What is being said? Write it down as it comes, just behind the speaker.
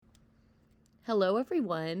Hello,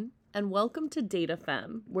 everyone, and welcome to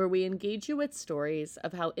DataFem, where we engage you with stories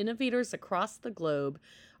of how innovators across the globe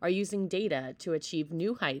are using data to achieve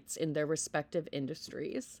new heights in their respective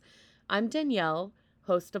industries. I'm Danielle,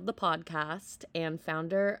 host of the podcast and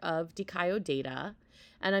founder of Dikayo Data,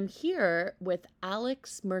 and I'm here with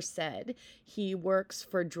Alex Merced. He works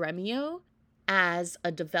for Dremio as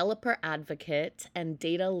a developer advocate and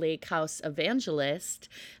data lakehouse evangelist,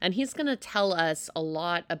 and he's going to tell us a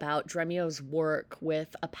lot about Dremio's work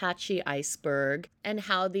with Apache Iceberg and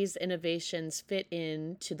how these innovations fit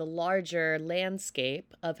into the larger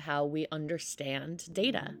landscape of how we understand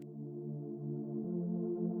data.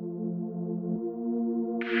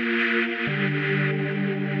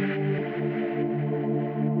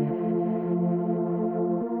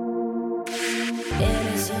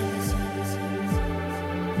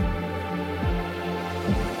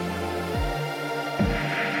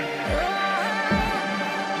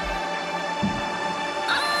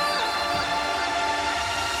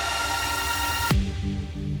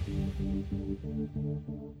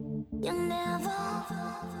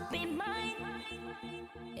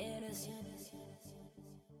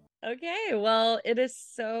 Okay, well, it is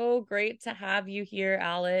so great to have you here,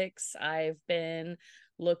 Alex. I've been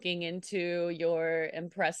looking into your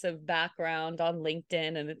impressive background on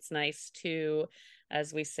LinkedIn, and it's nice to,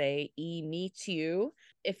 as we say, meet you.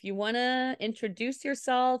 If you want to introduce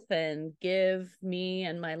yourself and give me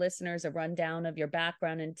and my listeners a rundown of your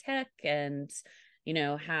background in tech and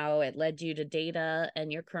how it led you to data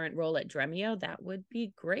and your current role at Dremio, that would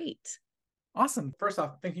be great. Awesome. First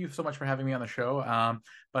off, thank you so much for having me on the show.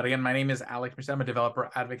 But again, my name is Alex Merced. I'm a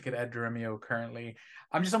developer advocate at Dremio currently.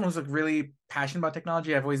 I'm just someone who's really passionate about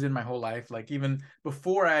technology. I've always been my whole life. Like even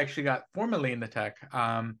before I actually got formally into tech,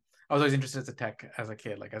 I was always interested in tech as a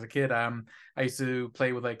kid. Like as a kid, I used to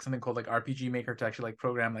play with like something called like RPG Maker to actually like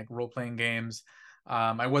program like role-playing games.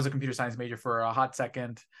 I was a computer science major for a hot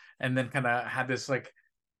second, and then kind of had this like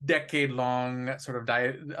decade-long sort of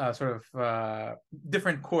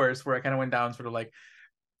different course where I kind of went down sort of like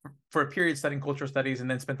for a period studying cultural studies and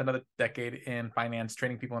then spent another decade in finance,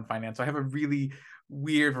 training people in finance. So I have a really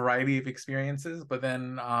weird variety of experiences. But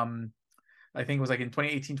then I think it was like in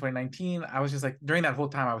 2018, 2019, I was just like, during that whole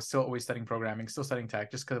time, I was still always studying programming, still studying tech,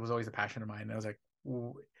 just because it was always a passion of mine. And I was like,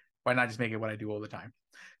 why not just make it what I do all the time?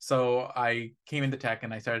 So I came into tech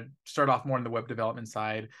and I started off more on the web development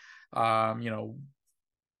side. Um, you know,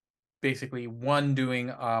 basically doing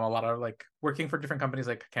a lot of like working for different companies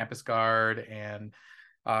like Campus Guard and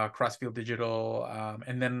Crossfield Digital,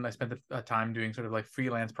 and then I spent the time doing sort of like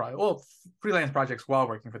freelance projects while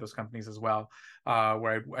working for those companies as well,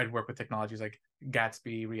 where I'd work with technologies like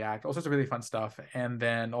Gatsby, React, all sorts of really fun stuff, and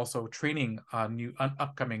then also training new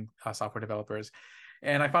upcoming software developers.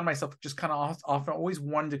 And I found myself just kind of often always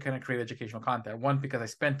wanted to kind of create educational content. One, because I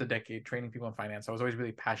spent a decade training people in finance. I was always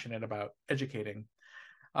really passionate about educating,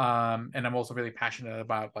 and I'm also really passionate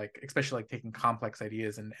about like especially like taking complex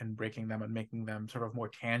ideas and breaking them and making them sort of more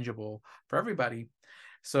tangible for everybody.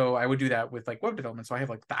 So I would do that with like web development. So I have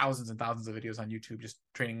like thousands and thousands of videos on YouTube just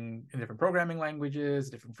training in different programming languages,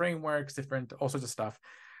 different frameworks, different all sorts of stuff.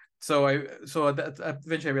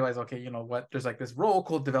 Eventually I realized, okay, you know what, there's like this role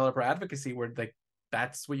called developer advocacy where like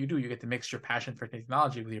that's what you do. You get to mix your passion for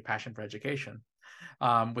technology with your passion for education,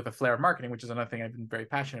 with a flair of marketing, which is another thing I've been very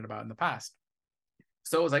passionate about in the past.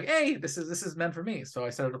 So it was like, hey, this is meant for me. So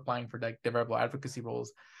I started applying for like developer advocacy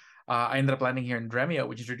roles. I ended up landing here in Dremio,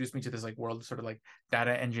 which introduced me to this like world of sort of like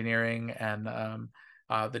data engineering and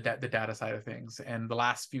the data side of things. And the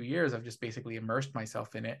last few years, I've just basically immersed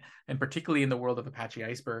myself in it, and particularly in the world of Apache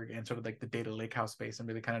Iceberg and sort of like the data lakehouse space, and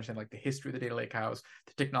really kind of understand like the history of the data lakehouse,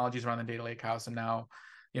 the technologies around the data lakehouse, and now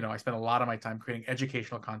I spend a lot of my time creating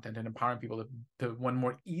educational content and empowering people to one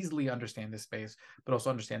more easily understand this space, but also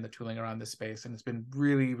understand the tooling around this space. And it's been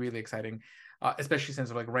really, really exciting, especially since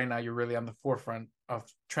like right now you're really on the forefront of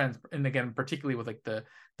trends. And again, particularly with like the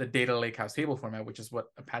data lakehouse table format, which is what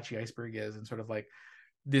Apache Iceberg is, and sort of like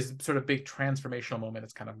this sort of big transformational moment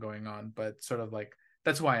that's kind of going on. But sort of like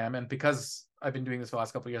that's who I am. And because I've been doing this for the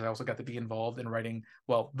last couple of years, I also got to be involved in writing,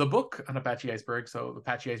 well, the book on Apache Iceberg. So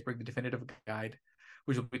Apache Iceberg, the definitive guide,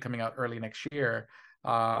 which will be coming out early next year,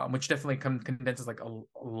 which definitely condenses like a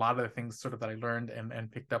lot of the things sort of that I learned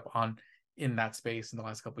and picked up on in that space in the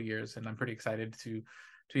last couple of years. And I'm pretty excited to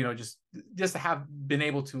just have been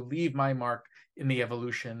able to leave my mark in the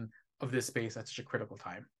evolution of this space at such a critical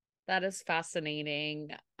time. That is fascinating.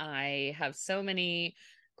 I have so many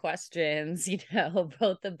questions,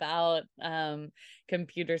 both about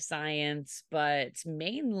computer science, but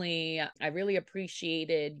mainly I really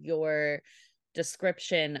appreciated your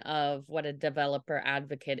description of what a developer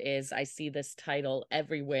advocate is, I see this title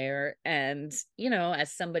everywhere. And,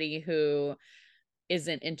 as somebody who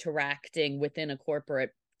isn't interacting within a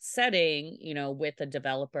corporate setting, with a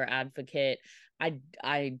developer advocate,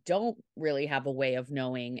 I don't really have a way of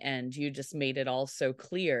knowing, and you just made it all so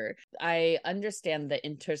clear. I understand the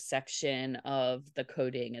intersection of the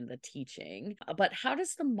coding and the teaching, but how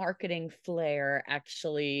does the marketing flair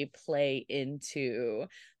actually play into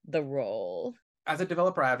the role? As a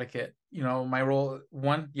developer advocate, my role,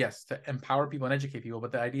 one, yes, to empower people and educate people,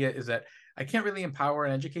 but the idea is that I can't really empower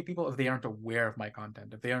and educate people if they aren't aware of my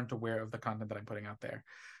content, if they aren't aware of the content that I'm putting out there.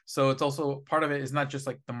 So it's also part of it is not just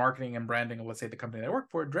like the marketing and branding of, let's say, the company that I work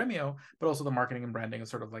for, Dremio, but also the marketing and branding of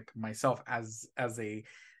sort of like myself as a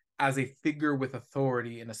figure with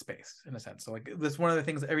authority in a space, in a sense. So like this, one of the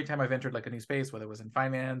things every time I've entered like a new space, whether it was in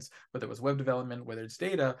finance, whether it was web development, whether it's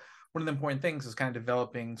data, one of the important things is kind of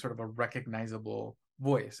developing sort of a recognizable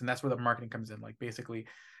voice. And that's where the marketing comes in, like basically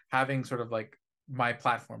having sort of like my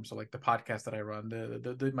platform, so like the podcast that I run,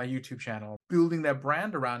 my YouTube channel, building that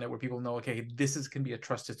brand around it where people know, okay, can be a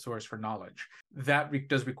trusted source for knowledge. That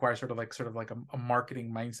does require sort of like a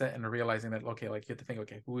marketing mindset and realizing that, okay, like you have to think,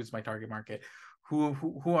 okay, who is my target market? Who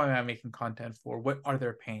am I making content for? What are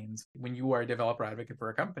their pains? When you are a developer advocate for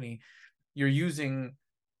a company, you're using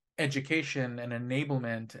education and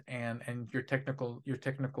enablement and your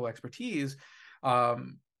technical expertise,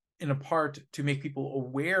 in a part to make people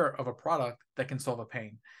aware of a product that can solve a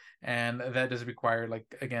pain. And that does require, like,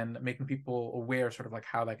 again, making people aware sort of like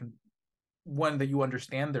how that can, one, that you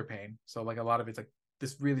understand their pain. So like a lot of it's like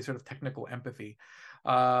this really sort of technical empathy,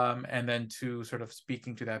 and then to sort of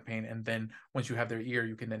speaking to that pain, and then once you have their ear,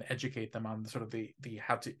 you can then educate them on the sort of the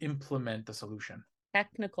how to implement the solution.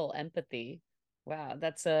 Technical empathy. Wow,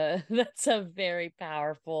 that's a that's a very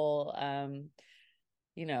powerful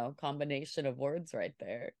combination of words right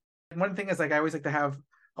there. One thing is, like, I always like to have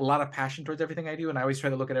a lot of passion towards everything I do, and I always try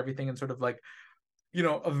to look at everything in sort of like, in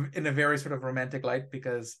a very sort of romantic light,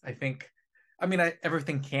 because I think, I mean,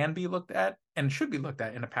 everything can be looked at and should be looked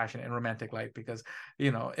at in a passionate and romantic light, because,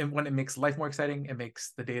 when it makes life more exciting, it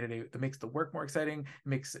makes the day-to-day, it makes the work more exciting, it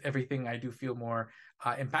makes everything I do feel more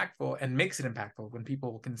impactful, and makes it impactful when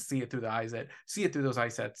people can see it through those eye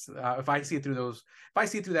sets. If I see it through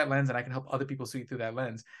that lens, and I can help other people see it through that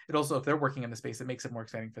lens, it also, if they're working in the space, it makes it more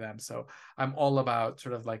exciting for them. So I'm all about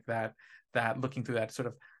sort of like that looking through that sort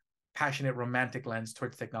of passionate romantic lens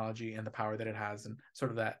towards technology and the power that it has, and sort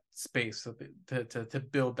of that space, so to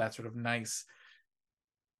build that sort of nice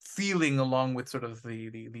feeling along with sort of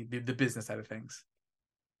the business side of things.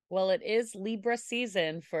 Well, it is Libra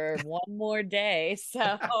season for one more day,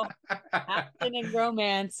 so action and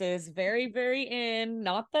romance is very, very in.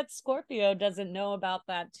 Not that Scorpio doesn't know about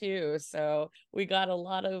that too. So we got a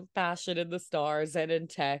lot of passion in the stars and in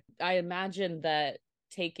tech. I imagine that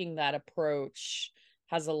taking that approach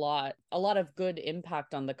has a lot of good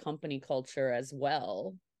impact on the company culture as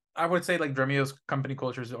well. I would say like Dremio's company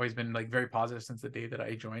culture has always been like very positive since the day that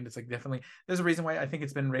I joined. It's like definitely, there's a reason why I think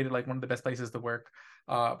it's been rated like one of the best places to work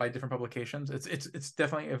by different publications. It's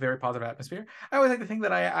definitely a very positive atmosphere. I always like to think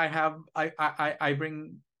that I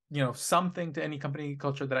bring, something to any company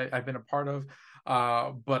culture that I've been a part of.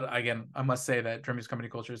 But again, I must say that Dremio's company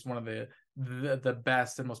culture is one of the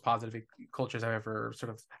best and most positive cultures I've ever sort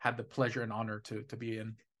of had the pleasure and honor to be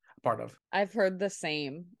in part of. I've heard the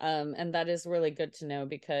same. And that is really good to know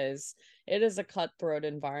because it is a cutthroat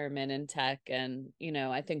environment in tech. And,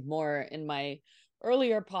 I think more in my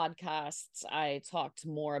earlier podcasts, I talked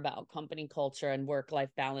more about company culture and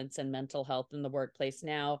work-life balance and mental health in the workplace.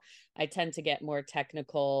 Now I tend to get more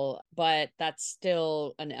technical, but that's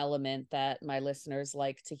still an element that my listeners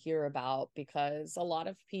like to hear about because a lot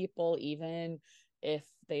of people, even if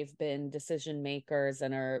they've been decision makers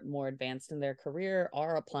and are more advanced in their career,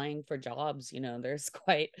 are applying for jobs. There's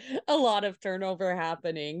quite a lot of turnover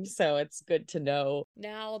happening, so it's good to know.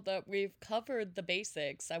 Now that we've covered the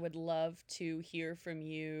basics, I would love to hear from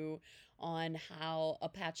you on how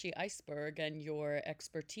Apache Iceberg and your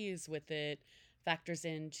expertise with it factors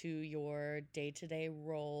into your day-to-day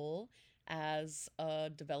role as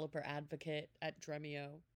a developer advocate at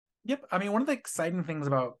Dremio. Yep. I mean, one of the exciting things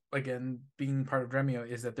about, again, being part of Dremio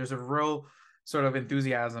is that there's a real sort of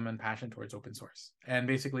enthusiasm and passion towards open source. And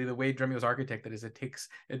basically, the way Dremio is architected is it takes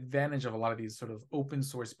advantage of a lot of these sort of open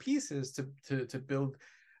source pieces to build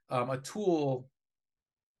a tool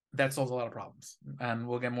that solves a lot of problems. And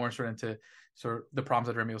we'll get more sort of into sort of the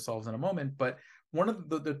problems that Dremio solves in a moment. But one of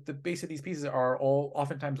the base of these pieces are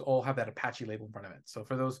oftentimes all have that Apache label in front of it. So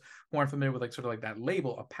for those who aren't familiar with like sort of like that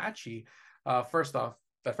label, Apache, first off,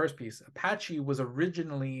 that first piece, Apache was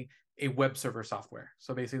originally a web server software.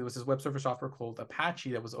 So basically, there was this web server software called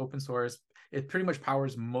Apache that was open source. It pretty much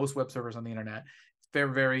powers most web servers on the internet. It's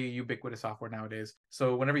very, very ubiquitous software nowadays.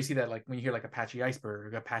 So whenever you see that, like when you hear like Apache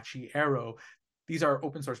Iceberg, Apache Arrow, these are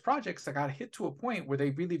open source projects that got hit to a point where they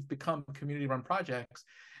really become community run projects.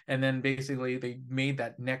 And then basically they made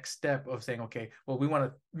that next step of saying, okay, well, we want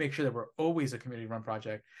to make sure that we're always a community run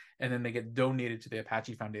project. And then they get donated to the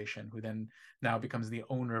Apache Foundation, who then now becomes the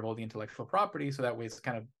owner of all the intellectual property. So that way it's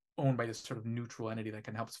kind of owned by this sort of neutral entity that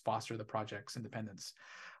can help foster the project's independence.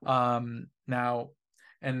 Now,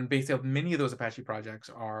 and basically many of those Apache projects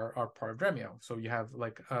are part of Dremio. So you have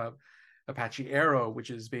like Apache Arrow, which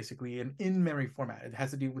is basically an in-memory format. It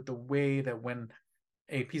has to do with the way that when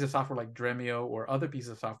a piece of software like Dremio or other pieces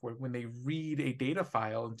of software, when they read a data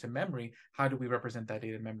file into memory, how do we represent that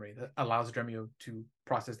data in memory? That allows Dremio to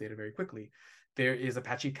process data very quickly. There is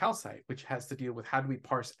Apache Calcite, which has to deal with how do we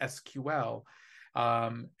parse SQL,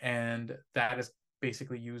 and that is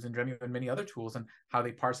basically used in Dremio and many other tools, and how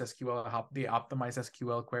they parse SQL, how they optimize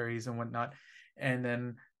SQL queries and whatnot. And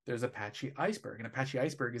then there's Apache Iceberg, and Apache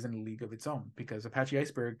Iceberg is in a league of its own, because Apache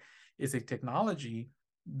Iceberg is a technology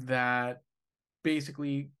that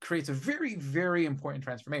basically creates a very, very important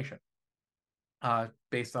transformation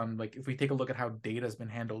based on, like, if we take a look at how data has been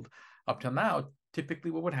handled up till now, typically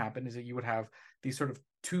what would happen is that you would have these sort of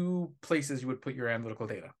two places you would put your analytical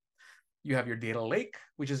data. You have your data lake,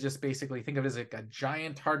 which is just basically, think of it as like a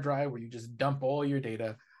giant hard drive where you just dump all your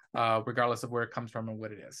data, regardless of where it comes from and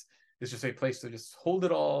what it is. It's just a place to just hold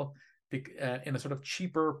it all in a sort of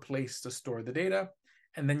cheaper place to store the data.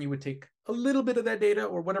 And then you would take a little bit of that data,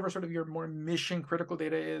 or whatever sort of your more mission critical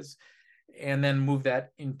data is, and then move that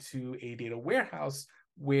into a data warehouse,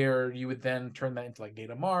 where you would then turn that into like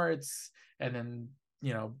data marts. And then,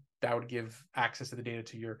 that would give access to the data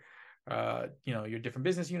to your, your different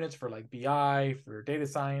business units for like BI, for data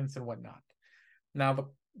science and whatnot. Now,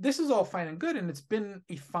 this is all fine and good, and it's been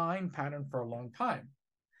a fine pattern for a long time.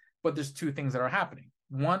 But there's two things that are happening.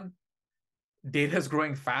 One, data is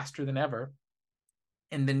growing faster than ever,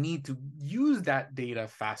 and the need to use that data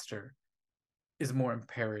faster is more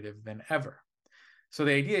imperative than ever. So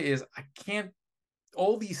the idea is,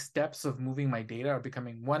 all these steps of moving my data are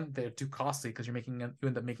becoming, one, they're too costly because you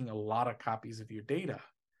end up making a lot of copies of your data.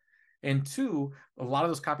 And two, a lot of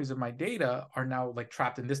those copies of my data are now like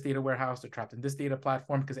trapped in this data warehouse, they're trapped in this data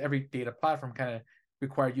platform, because every data platform kind of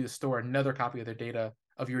required you to store another copy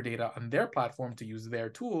of your data on their platform to use their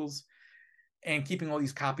tools. And keeping all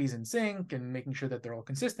these copies in sync and making sure that they're all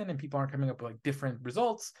consistent and people aren't coming up with like different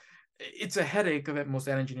results, it's a headache that most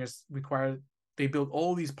data engineers require. They build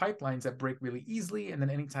all these pipelines that break really easily, and then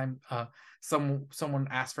anytime someone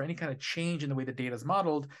asks for any kind of change in the way the data is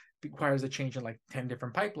modeled, requires a change in like 10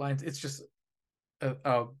 different pipelines. It's just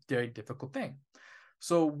a very difficult thing.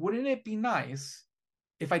 So wouldn't it be nice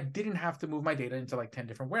if I didn't have to move my data into like 10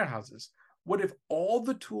 different warehouses? What if all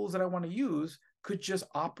the tools that I want to use could just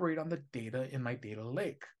operate on the data in my data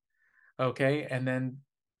lake? Okay, and then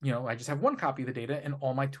I just have one copy of the data and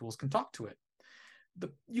all my tools can talk to it.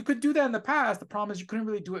 You could do that in the past. The problem is you couldn't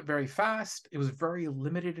really do it very fast. It was very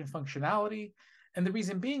limited in functionality. And the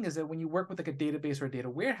reason being is that when you work with like a database or a data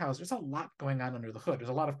warehouse, there's a lot going on under the hood. There's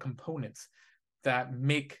a lot of components that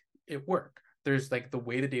make it work. There's like the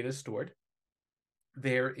way the data is stored.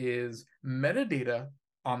 There is metadata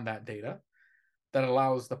on that data that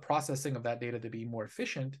allows the processing of that data to be more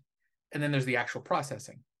efficient. And then there's the actual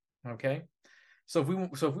processing. Okay. So if we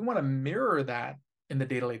want to mirror that in the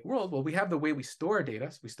data lake world, well, we have the way we store data.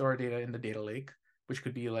 So we store our data in the data lake, which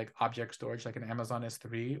could be like object storage, like an Amazon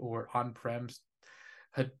S3, or on-prem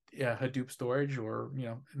Hadoop storage, or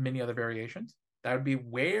many other variations. That would be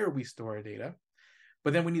where we store our data.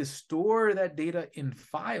 But then we need to store that data in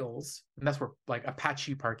files, and that's where like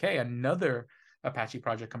Apache Parquet, another Apache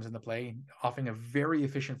project, comes into play, offering a very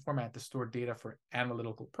efficient format to store data for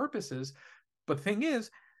analytical purposes. But the thing is,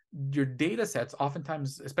 your data sets,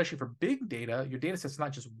 oftentimes, especially for big data, your data set's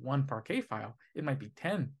not just one Parquet file. It might be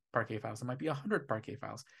 10 Parquet files. It might be 100 Parquet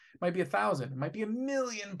files. It might be 1,000. It might be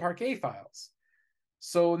 1,000,000 Parquet files.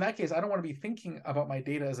 So in that case, I don't want to be thinking about my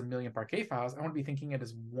data as 1,000,000 Parquet files. I want to be thinking it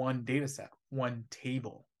as one data set, one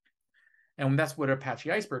table. And that's what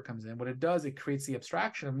Apache Iceberg comes in. What it does, it creates the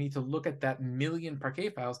abstraction of me to look at that 1,000,000 Parquet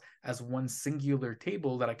files as one singular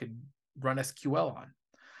table that I could run SQL on.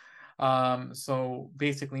 So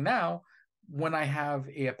basically now, when I have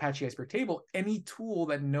a Apache Iceberg table, any tool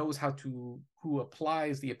that knows who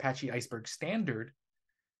applies the Apache Iceberg standard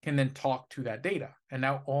can then talk to that data. And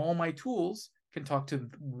now all my tools can talk to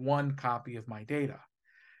one copy of my data.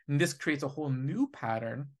 And this creates a whole new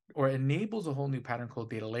pattern, or enables a whole new pattern called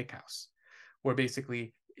data lakehouse, where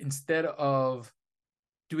basically instead of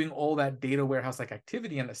doing all that data warehouse like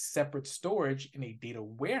activity in a separate storage in a data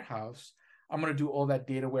warehouse, I'm going to do all that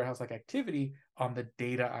data warehouse like activity on the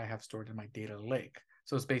data I have stored in my data lake.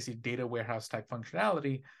 So it's basically data warehouse type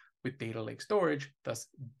functionality with data lake storage, thus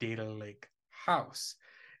data lake house.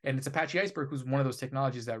 And it's Apache Iceberg who's one of those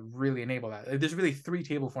technologies that really enable that. There's really three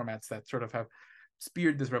table formats that sort of have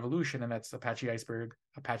speared this revolution, and that's Apache Iceberg,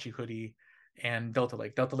 Apache Hudi, and Delta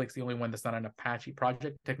Lake. Delta Lake's the only one that's not an Apache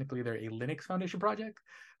project. Technically, they're a Linux Foundation project.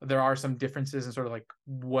 There are some differences in sort of like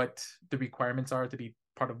what the requirements are to be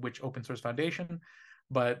part of which open source foundation,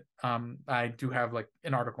 but I do have like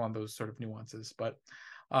an article on those sort of nuances. But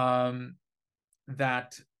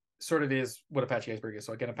that sort of is what Apache Iceberg is.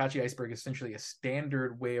 So again, Apache Iceberg is essentially a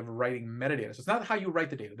standard way of writing metadata. So it's not how you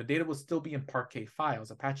write the data. The data will still be in Parquet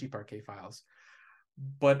files, Apache Parquet files.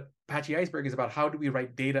 But Apache Iceberg is about how do we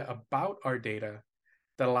write data about our data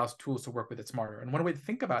that allows tools to work with it smarter. And one way to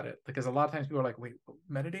think about it, because a lot of times people are like, wait,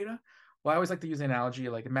 metadata? Well, I always like to use an analogy,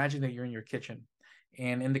 like imagine that you're in your kitchen.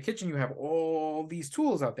 And in the kitchen, you have all these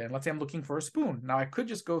tools out there. And let's say I'm looking for a spoon. Now I could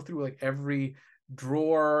just go through like every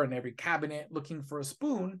drawer and every cabinet looking for a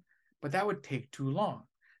spoon, but that would take too long.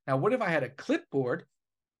 Now, what if I had a clipboard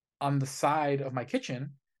on the side of my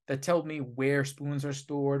kitchen that told me where spoons are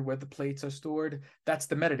stored, where the plates are stored? That's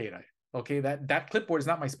the metadata. Okay, that clipboard is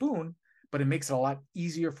not my spoon, but it makes it a lot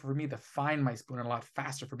easier for me to find my spoon and a lot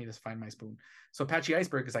faster for me to find my spoon. So Apache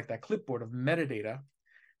Iceberg is like that clipboard of metadata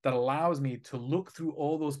that allows me to look through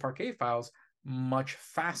all those Parquet files much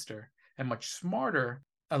faster and much smarter,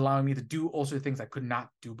 allowing me to do also things I could not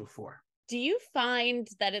do before. Do you find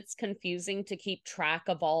that it's confusing to keep track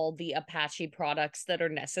of all the Apache products that are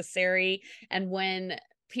necessary? And when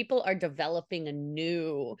people are developing a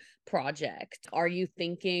new project, are you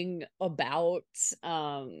thinking about,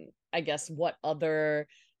 I guess, what other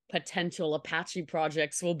potential Apache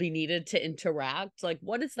projects will be needed to interact? Like,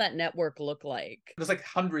 what does that network look like? There's like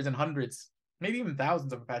hundreds and hundreds, maybe even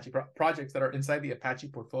thousands of Apache projects that are inside the Apache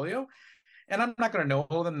portfolio. And I'm not going to know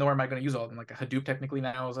all of them, nor am I going to use all of them. Like Hadoop technically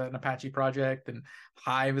now is an Apache project, and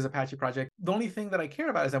Hive is Apache project. The only thing that I care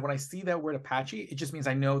about is that when I see that word Apache, it just means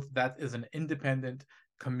I know that is an independent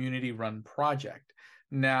community run project.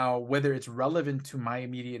 Now, whether it's relevant to my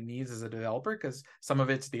immediate needs as a developer, because some of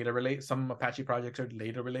it's data related, some Apache projects are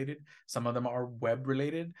data related, some of them are web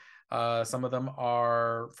related, some of them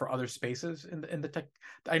are for other spaces in the tech.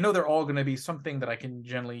 I know they're all going to be something that I can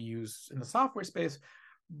generally use in the software space,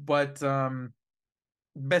 but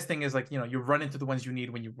best thing is like, you run into the ones you need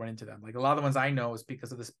when you run into them. Like a lot of the ones I know is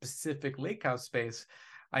because of the specific lakehouse space.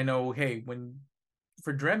 I know, hey, when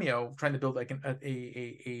for Dremio trying to build like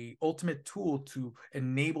a ultimate tool to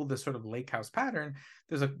enable this sort of lakehouse pattern,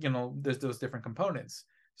 there's those different components.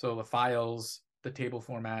 So the files, the table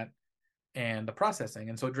format, and the processing.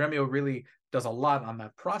 And so Dremio really does a lot on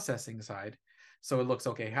that processing side. So it looks,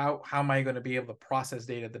 okay, how am I going to be able to process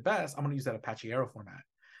data the best? I'm going to use that Apache Arrow format,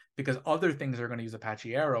 because other things are going to use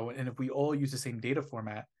Apache Arrow. And if we all use the same data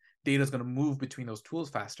format, data is going to move between those tools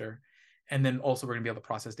faster. And then also we're going to be able to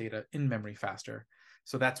process data in memory faster.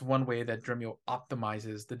 So that's one way that Dremio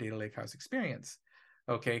optimizes the data lakehouse experience.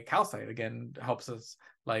 Okay, Calcite, again, helps us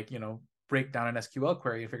like, break down an SQL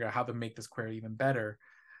query and figure out how to make this query even better.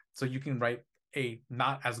 So you can write a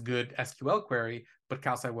not as good SQL query, but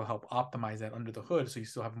Calcite will help optimize that under the hood so you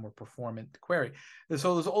still have a more performant query. And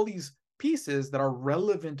so there's all these pieces that are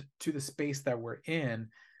relevant to the space that we're in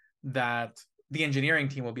that the engineering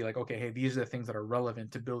team will be like, okay, hey, these are the things that are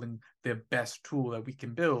relevant to building the best tool that we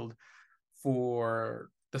can build for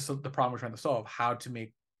the problem we're trying to solve, how to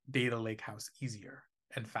make data lakehouse easier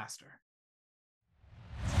and faster.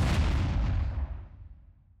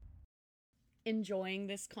 Enjoying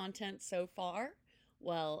this content so far?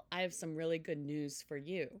 Well, I have some really good news for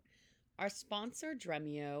you. Our sponsor,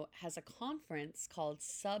 Dremio, has a conference called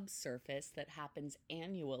Subsurface that happens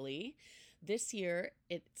annually. This year,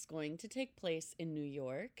 it's going to take place in New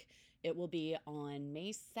York. It will be on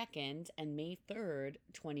May 2nd and May 3rd,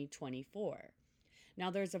 2024. Now,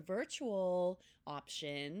 there's a virtual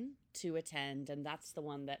option to attend, and that's the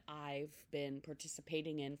one that I've been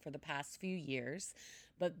participating in for the past few years.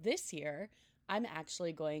 But this year, I'm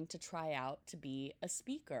actually going to try out to be a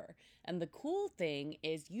speaker. And the cool thing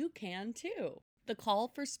is, you can too. The call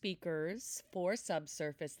for speakers for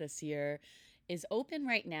Subsurface this year is open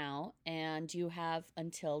right now, and you have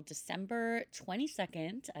until December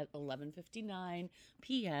 22nd at 11:59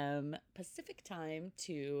 p.m. Pacific time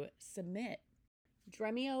to submit.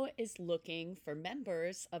 Dremio is looking for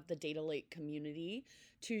members of the Data Lake community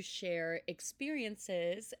to share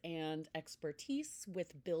experiences and expertise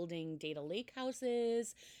with building data lake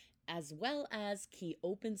houses as well as key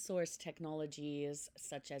open source technologies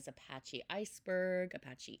such as Apache Iceberg,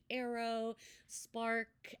 Apache Arrow, Spark,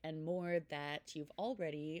 and more that you've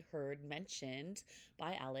already heard mentioned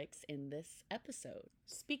by Alex in this episode.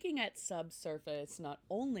 Speaking at Subsurface not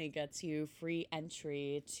only gets you free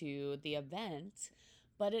entry to the event,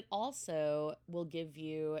 but it also will give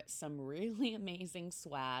you some really amazing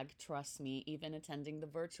swag. Trust me, even attending the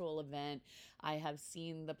virtual event, I have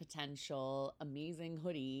seen the potential amazing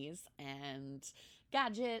hoodies and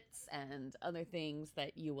gadgets and other things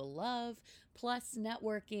that you will love, plus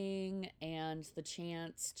networking and the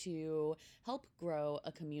chance to help grow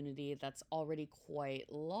a community that's already quite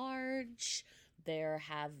large. There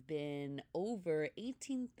have been over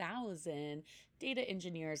 18,000 data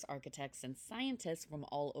engineers, architects, and scientists from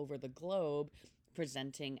all over the globe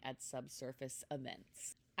presenting at subsurface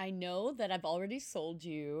events. I know that I've already sold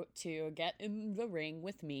you to get in the ring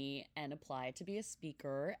with me and apply to be a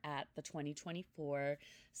speaker at the 2024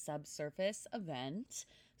 subsurface event.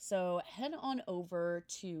 So head on over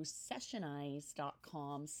to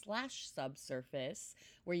sessionize.com/subsurface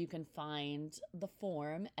where you can find the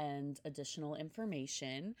form and additional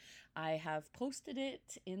information. I have posted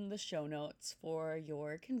it in the show notes for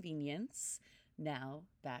your convenience. Now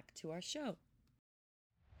back to our show.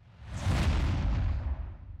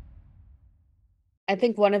 I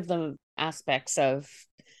think one of the aspects of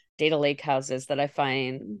data lake houses that I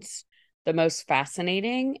find the most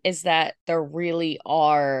fascinating is that there really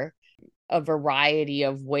are a variety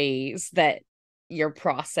of ways that your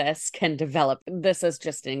process can develop. This is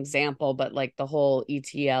just an example, but like the whole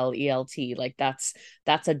ETL, ELT, like that's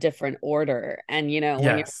a different order. And when you're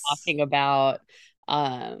Yes. talking about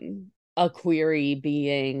a query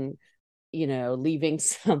being leaving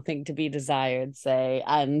something to be desired, say,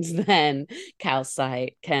 and then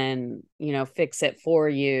Calcite can, fix it for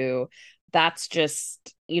you. That's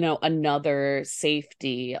just, another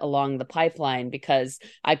safety along the pipeline, because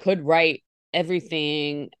I could write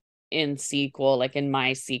everything in SQL, like in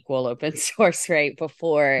MySQL open source, right,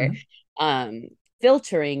 before Mm-hmm.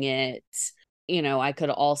 filtering it. I could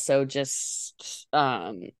also just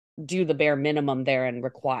do the bare minimum there and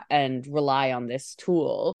rely on this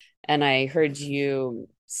tool. And I heard you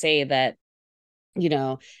say that,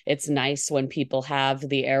 it's nice when people have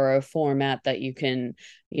the arrow format that you can,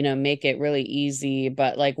 make it really easy.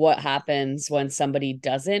 But like, what happens when somebody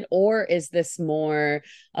doesn't? Or is this more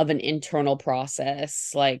of an internal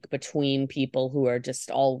process, like between people who are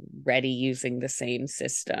just already using the same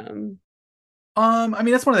system? I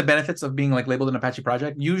mean, that's one of the benefits of being like labeled an Apache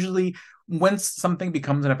project. Usually, once something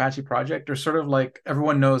becomes an Apache project, or sort of like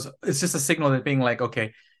everyone knows, it's just a signal that being like,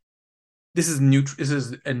 okay, this is neutral. This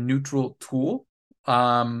is a neutral tool.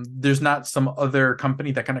 There's not some other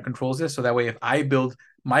company that kind of controls this. So that way, if I build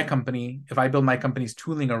my company's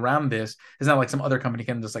tooling around this, it's not like some other company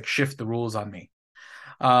can just like shift the rules on me.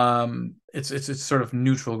 It's sort of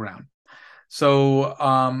neutral ground. So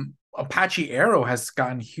Apache Arrow has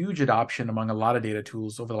gotten huge adoption among a lot of data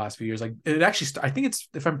tools over the last few years. Like it actually, I think it's,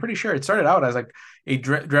 if I'm pretty sure, it started out as like a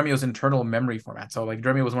Dremio's internal memory format. So like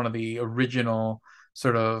Dremio was one of the original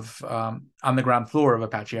sort of on the ground floor of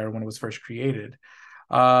Apache Arrow when it was first created.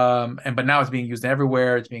 But now it's being used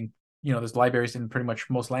everywhere. It's being, there's libraries in pretty much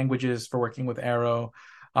most languages for working with Arrow.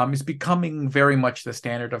 It's becoming very much the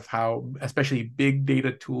standard of how, especially big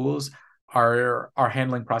data tools are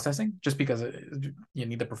handling processing, just because you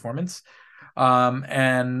need the performance.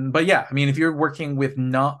 But yeah, I mean, if you're working with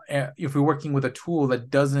a tool that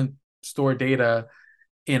doesn't store data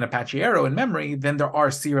in Apache Arrow in memory, then there are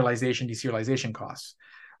serialization, deserialization costs.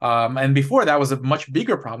 And before that was a much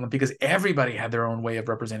bigger problem because everybody had their own way of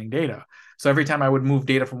representing data. So every time I would move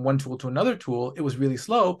data from one tool to another tool, it was really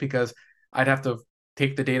slow because I'd have to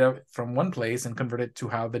take the data from one place and convert it to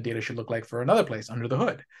how the data should look like for another place under the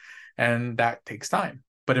hood. And that takes time.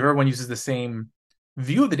 But if everyone uses the same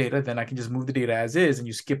view of the data, then I can just move the data as is and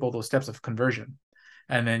you skip all those steps of conversion.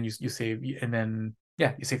 And then you save, and then,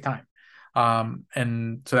 yeah, you save time.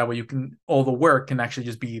 And so that way all the work can actually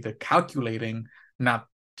just be the calculating, not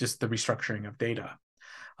just the restructuring of data.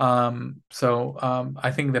 I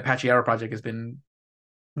think the Apache Arrow project has gotten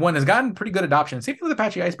pretty good adoption. Same thing with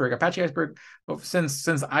Apache Iceberg. Apache Iceberg,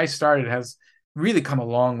 since I started, has really come a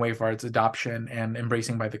long way for its adoption and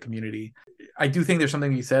embracing by the community. I do think there's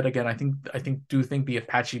something you said again. I think the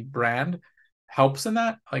Apache brand helps in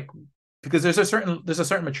that, like, because there's a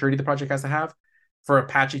certain maturity the project has to have for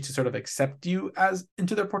Apache to sort of accept you as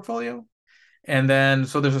into their portfolio. And then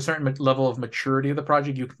so there's a certain level of maturity of the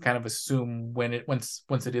project you can kind of assume once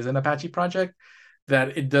it is an Apache project,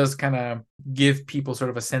 that it does kind of give people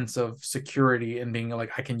sort of a sense of security and being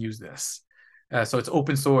like, I can use this. So it's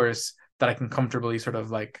open source that I can comfortably sort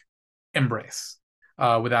of like embrace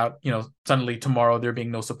without, suddenly tomorrow there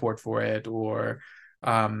being no support for it, or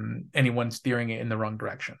anyone steering it in the wrong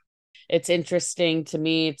direction. It's interesting to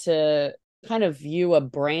me to kind of view a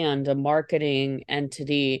brand, a marketing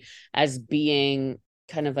entity, as being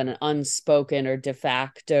kind of an unspoken or de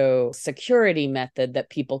facto security method that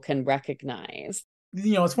people can recognize.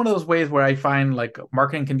 It's one of those ways where I find like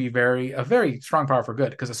marketing can be a very strong power for good,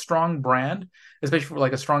 because a strong brand, especially for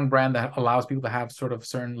like a strong brand that allows people to have sort of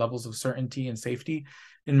certain levels of certainty and safety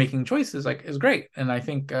in making choices, like, is great. And I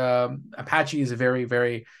think Apache is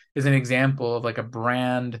is an example of like a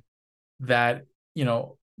brand that,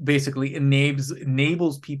 basically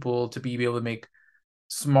enables people to be able to make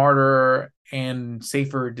smarter and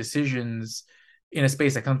safer decisions in a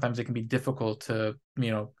space that sometimes it can be difficult to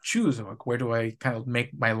choose, like, where do I kind of make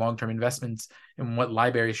my long-term investments, and what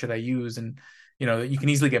library should I use. And you can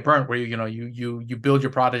easily get burnt where you build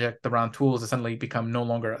your project around tools that suddenly become no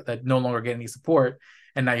longer get any support,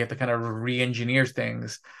 and now you have to kind of re-engineer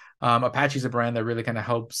things. Apache is a brand that really kind of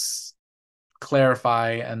helps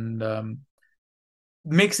clarify and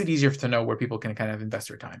makes it easier to know where people can kind of invest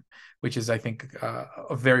their time, which is, I think,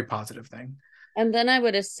 a very positive thing. And then I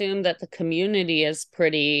would assume that the community is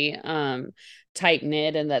pretty tight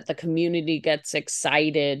knit, and that the community gets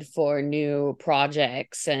excited for new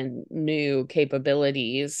projects and new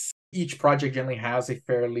capabilities. Each project generally has a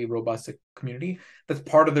fairly robust community. That's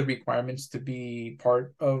part of the requirements to be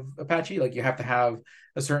part of Apache. Like, you have to have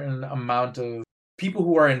a certain amount of people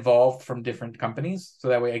who are involved from different companies. So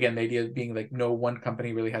that way, again, the idea being like no one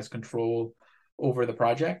company really has control over the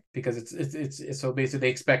project, because it's so basically they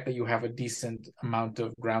expect that you have a decent amount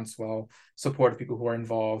of groundswell support of people who are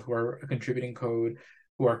involved, who are contributing code,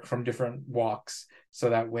 who are from different walks. So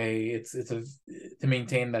that way to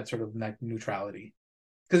maintain that sort of neutrality.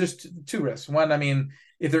 Because there's two risks. One, I mean,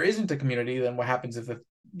 if there isn't a community, then what happens if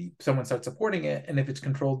someone starts supporting it, and if it's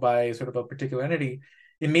controlled by sort of a particular entity,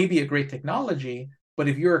 it may be a great technology, but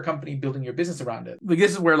if you're a company building your business around it, like,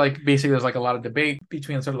 this is where like basically there's like a lot of debate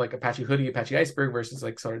between sort of like Apache Hoodie, Apache Iceberg versus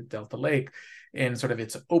like sort of Delta Lake, and sort of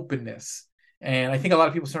its openness. And I think a lot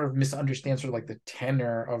of people sort of misunderstand sort of like the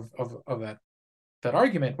tenor of that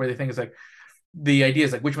argument, where they think it's like the idea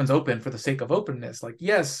is like, which one's open for the sake of openness? Like,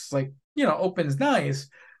 yes, like, open's nice,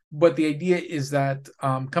 but the idea is that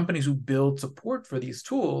companies who build support for these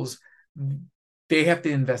tools, they have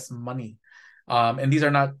to invest money. And these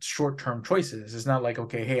are not short-term choices. It's not like,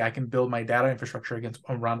 okay, hey, I can build my data infrastructure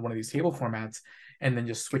around one of these table formats and then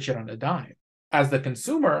just switch it on a dime. As the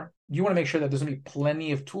consumer, you want to make sure that there's going to be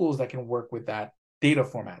plenty of tools that can work with that data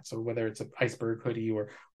format. So whether it's an Iceberg, Hoodie,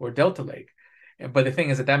 or Delta Lake. But the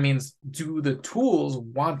thing is that means, do the tools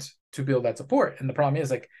want to build that support? And the problem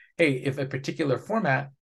is like, hey, if a particular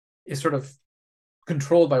format is sort of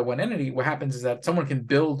controlled by one entity, what happens is that someone can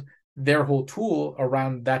build their whole tool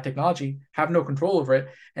around that technology, have no control over it.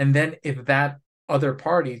 And then if that other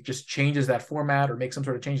party just changes that format, or makes some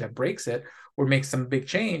sort of change that breaks it, or makes some big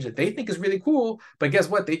change that they think is really cool, but guess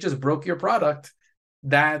what? They just broke your product.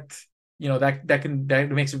 That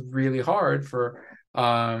makes it really hard for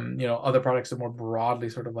other products to more broadly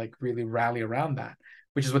sort of like really rally around that,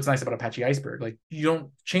 which is what's nice about Apache Iceberg. Like, you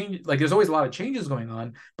don't change, like, there's always a lot of changes going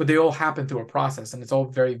on, but they all happen through a process, and it's all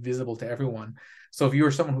very visible to everyone. So if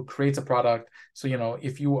you're someone who creates a product, so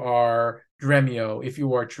if you are Dremio, if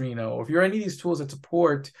you are Trino, if you're any of these tools that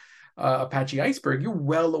support Apache Iceberg, you're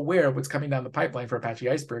well aware of what's coming down the pipeline for Apache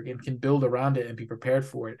Iceberg, and can build around it and be prepared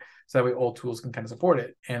for it. So that way all tools can kind of support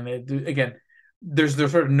it. And again, there's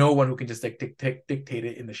sort of no one who can just dictate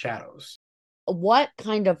it in the shadows. What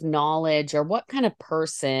kind of knowledge, or what kind of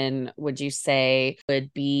person would you say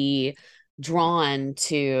would be drawn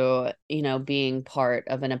to, being part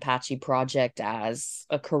of an Apache project as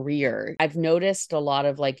a career? I've noticed a lot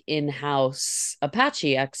of like in-house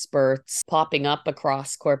Apache experts popping up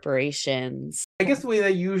across corporations. I guess the way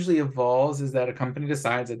that usually evolves is that a company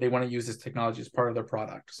decides that they want to use this technology as part of their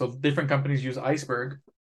product. So different companies use Iceberg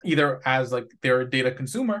either as like their data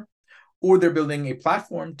consumer, or they're building a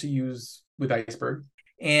platform to use with Iceberg,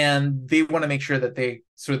 and they want to make sure that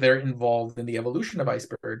they're involved in the evolution of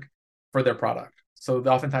Iceberg for their product. So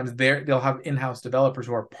oftentimes they'll have in-house developers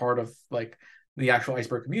who are part of like the actual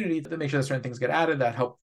Iceberg community to make sure that certain things get added that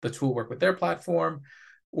help the tool work with their platform,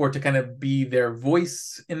 or to kind of be their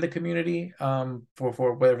voice in the community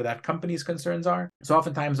for whatever that company's concerns are. So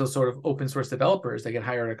oftentimes those sort of open source developers, they get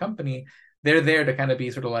hired at a company, they're there to kind of be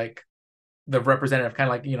sort of like the representative, kind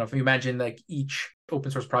of like, if you imagine like each open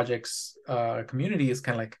source project's community is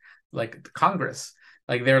kind of like Congress,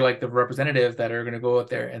 like they're like the representative that are going to go out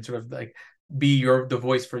there and sort of like be the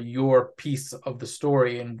voice for your piece of the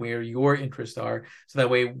story and where your interests are, so that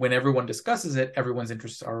way when everyone discusses it, everyone's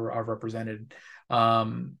interests are represented.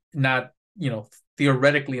 Not,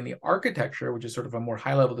 theoretically in the architecture, which is sort of a more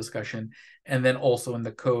high level discussion, and then also in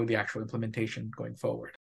the code, the actual implementation going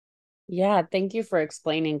forward. Yeah, thank you for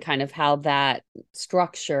explaining kind of how that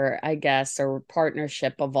structure, I guess, or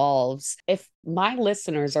partnership evolves. If my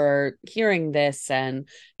listeners are hearing this and,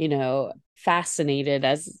 fascinated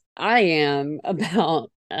as I am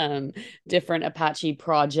about different Apache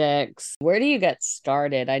projects, where do you get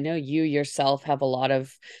started? I know you yourself have a lot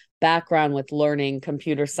of background with learning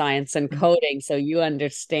computer science and coding, so you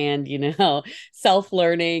understand,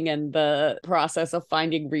 self-learning and the process of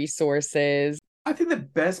finding resources. I think the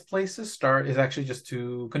best place to start is actually just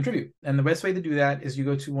to contribute. And the best way to do that is you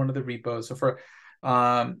go to one of the repos. So for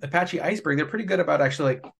Apache Iceberg, they're pretty good about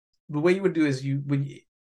actually, like, the way you would do is you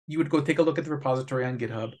would go take a look at the repository on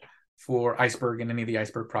GitHub for Iceberg and any of the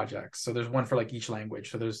Iceberg projects. So there's one for like each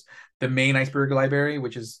language. So there's the main Iceberg library,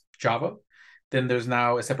 which is Java. Then there's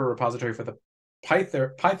now a separate repository for the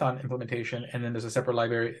Python implementation, and then there's a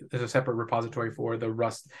separate repository for the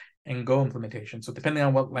Rust and Go implementation. So depending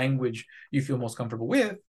on what language you feel most comfortable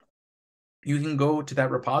with, you can go to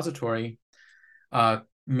that repository,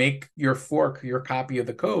 make your copy of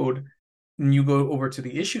the code, and you go over to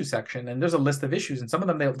the issue section, and there's a list of issues, and some of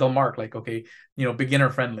them they'll mark like, okay, beginner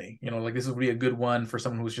friendly, like this would be a good one for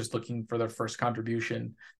someone who's just looking for their first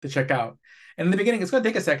contribution to check out. And in the beginning, it's going to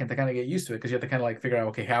take a second to kind of get used to it, because you have to kind of like figure out,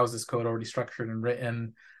 okay, how is this code already structured and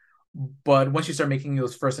written? But once you start making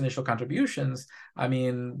those first initial contributions, I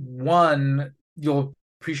mean, one, you'll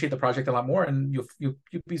appreciate the project a lot more, and you'll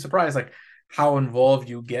be surprised like how involved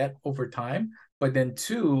you get over time. But then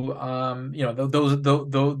two,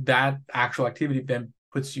 that actual activity then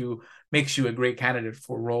makes you a great candidate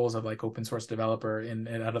for roles of like open source developer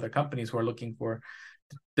at other companies who are looking for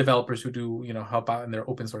developers who do help out in their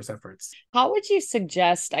open source efforts. How would you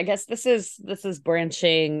suggest, I guess this is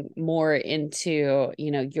branching more into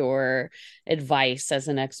your advice as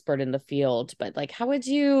an expert in the field, but like how would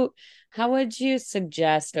you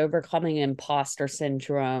suggest overcoming imposter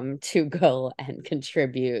syndrome to go and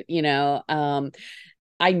contribute?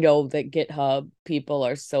 I know that GitHub people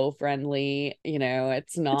are so friendly,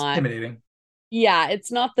 it's not intimidating. Yeah,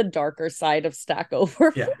 it's not the darker side of Stack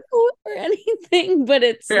Overflow Yeah. or anything, but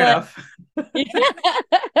it's fair enough.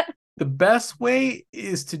 Yeah. The best way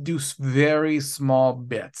is to do very small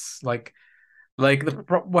bits. What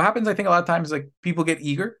happens, I think, a lot of times, like, people get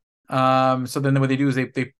eager. So then what they do is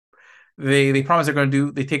they promise they're going to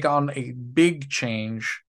do. They take on a big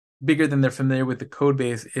change, bigger than they're familiar with the code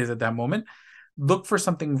base is at that moment. Look for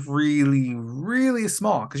something really, really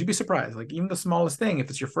small, because you'd be surprised. Like, even the smallest thing, if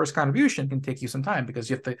it's your first contribution, can take you some time, because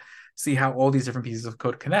you have to see how all these different pieces of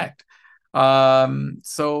code connect.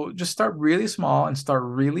 So just start really small and start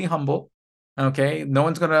really humble. Okay, no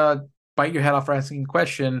one's gonna bite your head off for asking a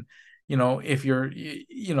question. If you're,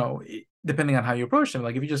 depending on how you approach them.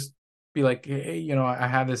 Like, if you just be like, hey, I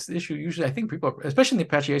have this issue. Usually, I think people, especially in the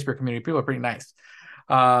Apache Iceberg community, people are pretty nice.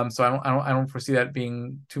 So I don't foresee that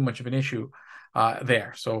being too much of an issue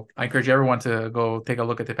there. So I encourage everyone to go take a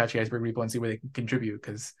look at the Apache Iceberg repo and see where they can contribute,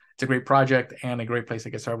 because it's a great project and a great place to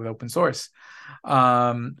get started with open source.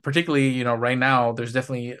 Particularly, right now, there's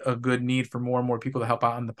definitely a good need for more and more people to help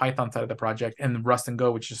out on the Python side of the project, and Rust and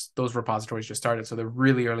Go, which is those repositories just started. So they're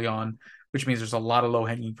really early on, which means there's a lot of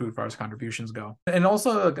low-hanging fruit as far as contributions go. And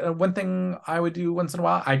also, one thing I would do once in a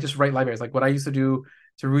while, I just write libraries. Like, what I used to do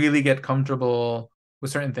to really get comfortable with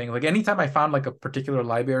certain things. Like, anytime I found like a particular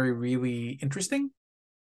library really interesting,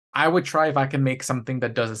 I would try if I can make something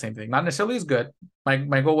that does the same thing. Not necessarily as good.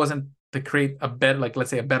 My goal wasn't to create a better, like, let's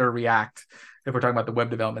say, a better React, if we're talking about the web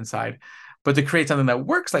development side, but to create something that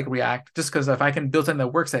works like React, just because if I can build something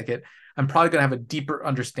that works like it, I'm probably going to have a deeper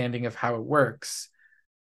understanding of how it works,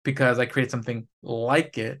 because I create something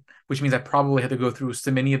like it, which means I probably had to go through so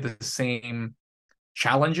many of the same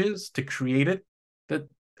challenges to create it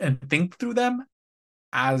and think through them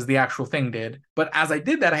as the actual thing did. But as I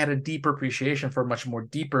did that, I had a deeper appreciation for much more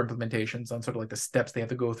deeper implementations on sort of like the steps they have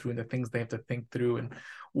to go through and the things they have to think through and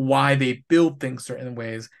why they build things certain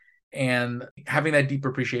ways. And having that deeper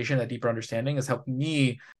appreciation, that deeper understanding, has helped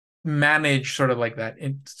me manage sort of like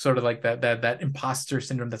that imposter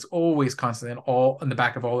syndrome that's always constant and all in the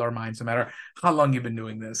back of all our minds, no matter how long you've been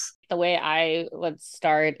doing this. The way I would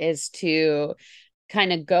start is to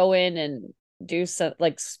kind of go in and do some,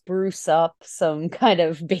 like, spruce up some kind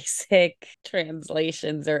of basic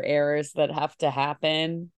translations or errors that have to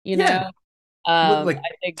happen, Yeah. Like I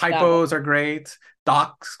think that one. typos are great,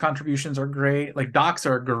 docs contributions are great. Like docs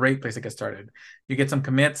are a great place to get started. You get some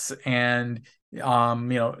commits, and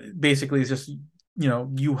basically it's just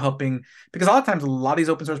you helping, because a lot of times a lot of these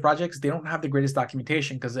open source projects, they don't have the greatest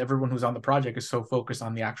documentation because everyone who's on the project is so focused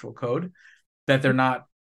on the actual code that they're not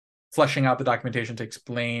fleshing out the documentation to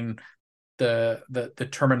explain the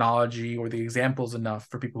terminology or the examples enough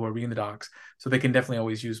for people who are reading the docs. So they can definitely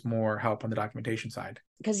always use more help on the documentation side.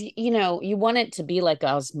 Because you want it to be like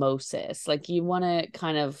osmosis, like you want to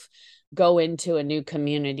kind of go into a new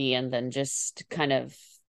community and then just kind of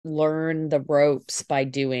learn the ropes by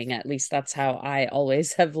doing. At least that's how I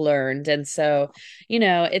always have learned. And so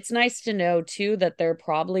it's nice to know too that there are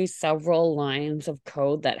probably several lines of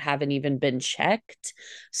code that haven't even been checked,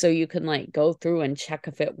 so you can like go through and check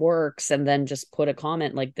if it works and then just put a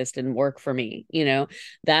comment like, this didn't work for me.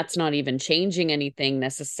 That's not even changing anything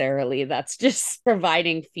necessarily. That's just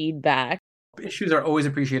providing feedback. Issues are always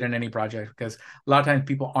appreciated in any project because a lot of times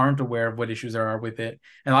people aren't aware of what issues there are with it.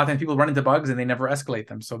 And a lot of times people run into bugs and they never escalate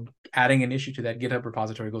them. So adding an issue to that GitHub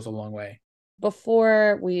repository goes a long way.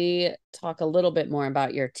 Before we talk a little bit more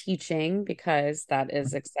about your teaching, because that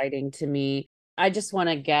is exciting to me, I just want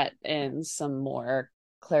to get in some more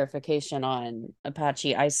clarification on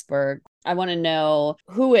Apache Iceberg. I want to know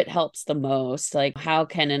who it helps the most. Like, how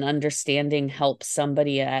can an understanding help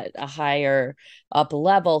somebody at a higher up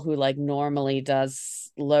level who like normally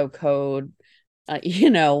does low code,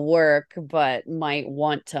 work, but might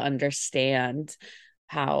want to understand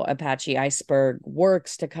how Apache Iceberg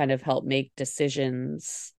works to kind of help make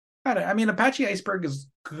decisions. Got it. I mean, Apache Iceberg is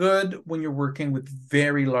good when you're working with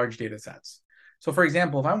very large data sets. So for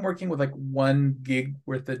example, if I'm working with like 1 gig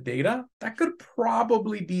worth of data, that could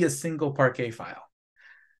probably be a single Parquet file.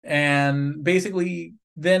 And basically,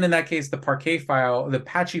 then in that case, the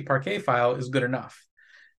Apache Parquet file is good enough,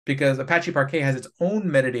 because Apache Parquet has its own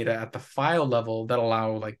metadata at the file level that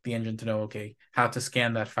allow like the engine to know, okay, how to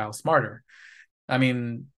scan that file smarter. I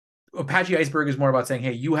mean, Apache Iceberg is more about saying,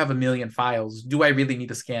 hey, you have 1 million files. Do I really need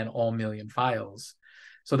to scan all 1 million files?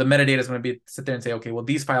 So the metadata is going to be sit there and say, okay, well,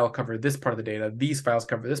 these files cover this part of the data. These files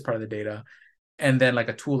cover this part of the data. And then like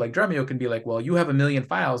a tool like Dremio can be like, well, you have 1 million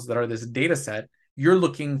files that are this data set. You're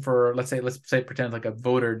looking for, let's say pretend like a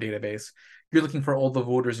voter database. You're looking for all the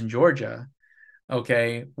voters in Georgia.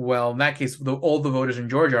 Okay, well, in that case, all the voters in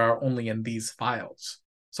Georgia are only in these files.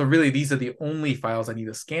 So really, these are the only files I need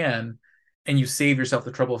to scan, and you save yourself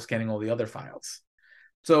the trouble of scanning all the other files.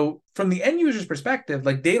 So from the end user's perspective,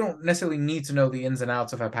 like they don't necessarily need to know the ins and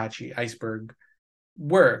outs of Apache Iceberg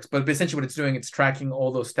works, but essentially what it's doing, it's tracking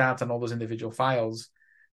all those stats on all those individual files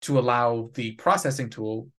to allow the processing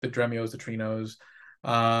tool, the Dremios, the Trinos,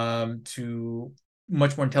 to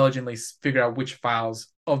much more intelligently figure out which files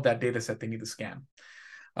of that data set they need to scan.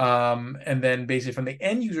 And then basically from the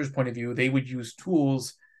end user's point of view, they would use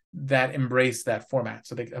tools that embrace that format.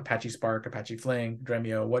 So Apache Spark, Apache Flink,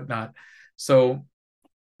 Dremio, whatnot. So,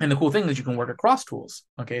 and the cool thing is you can work across tools.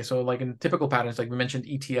 Okay, so like in typical patterns, like we mentioned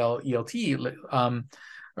ETL, ELT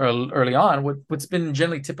early on, what's been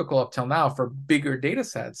generally typical up till now for bigger data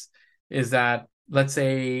sets is that, let's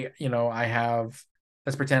say,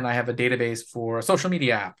 let's pretend I have a database for a social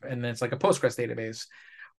media app, and it's like a Postgres database.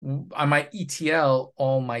 I might ETL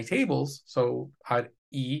all my tables. So I'd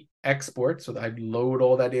export, so that I'd load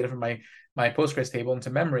all that data from my Postgres table into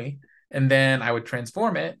memory, and then I would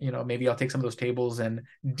transform it. Maybe I'll take some of those tables and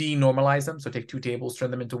denormalize them. So take 2 tables,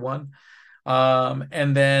 turn them into one.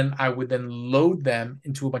 And then I would then load them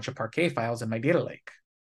into a bunch of Parquet files in my data lake.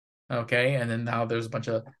 Okay, and then now there's a bunch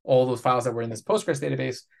of all those files that were in this Postgres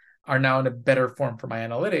database are now in a better form for my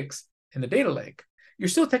analytics in the data lake. You're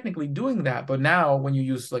still technically doing that, but now when you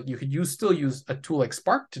use, like, you could still use a tool like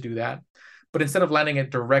Spark to do that, but instead of landing it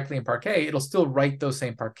directly in Parquet, it'll still write those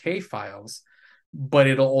same Parquet files, but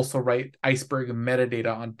it'll also write Iceberg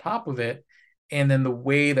metadata on top of it. And then the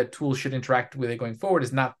way that tools should interact with it going forward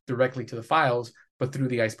is not directly to the files, but through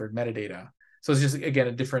the Iceberg metadata. So it's just, again,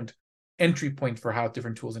 a different entry point for how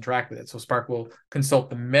different tools interact with it. So Spark will consult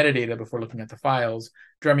the metadata before looking at the files.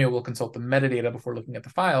 Dremio will consult the metadata before looking at the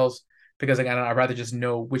files, because again, I'd rather just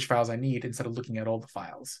know which files I need instead of looking at all the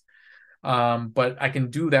files. But I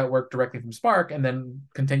can do that work directly from Spark and then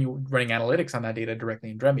continue running analytics on that data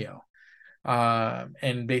directly in Dremio.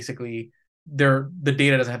 And basically, the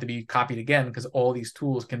data doesn't have to be copied again, because all these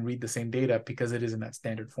tools can read the same data because it is in that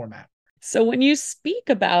standard format. So when you speak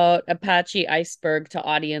about Apache Iceberg to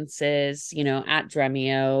audiences, at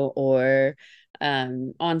Dremio or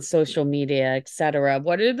on social media, etc.,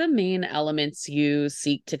 what are the main elements you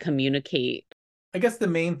seek to communicate? I guess the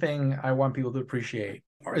main thing I want people to appreciate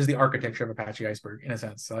is the architecture of Apache Iceberg, in a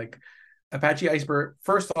sense. Like, Apache Iceberg,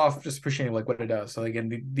 first off, just appreciating like what it does. So again,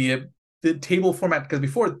 the table format, because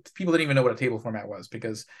before people didn't even know what a table format was,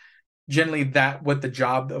 because generally that what the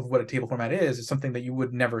job of what a table format is something that you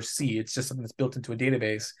would never see. It's just something that's built into a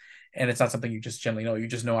database, and it's not something you just generally know. You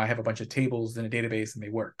just know I have a bunch of tables in a database and they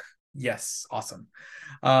work. Yes, awesome.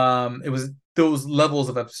 It was those levels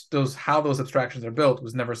of those how those abstractions are built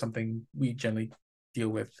was never something we generally deal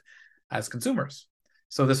with as consumers.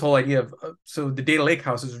 So this whole idea of so the data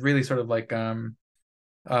lakehouse is really sort of like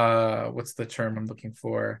what's the term I'm looking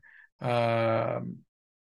for?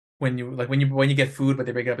 When you get food but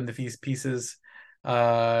they break it up into pieces,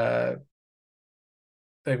 uh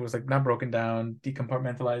it was like not broken down,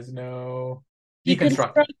 decompartmentalized, no,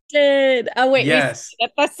 deconstructed. Deconstructed. Oh wait, we said Yes, it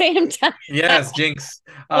at the same time. yes, Jinx.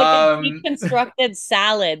 Like a deconstructed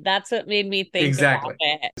salad. That's what made me think about Exactly.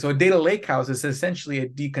 it. So a data lakehouse is essentially a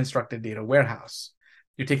deconstructed data warehouse.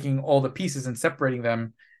 You're taking all the pieces and separating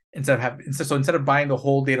them instead of buying the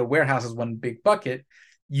whole data warehouse as one big bucket,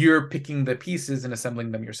 you're picking the pieces and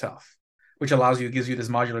assembling them yourself, which gives you this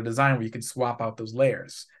modular design where you can swap out those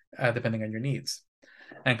layers depending on your needs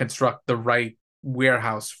and construct the right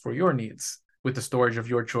warehouse for your needs with the storage of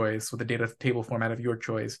your choice, with the data table format of your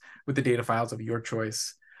choice, with the data files of your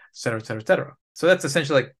choice, et cetera, et cetera, et cetera. So that's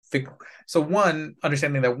essentially like so one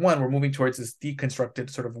understanding that we're moving towards this deconstructed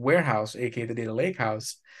sort of warehouse, aka the data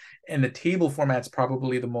lakehouse, and the table format's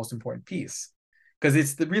probably the most important piece because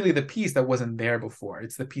it's really the piece that wasn't there before.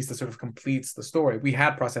 It's the piece that sort of completes the story. We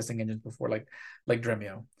had processing engines before, like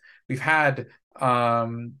Dremio. We've had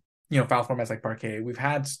file formats like Parquet. We've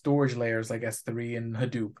had storage layers like S3 and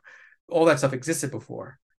Hadoop. All that stuff existed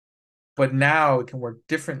before, but now it can work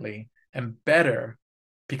differently and better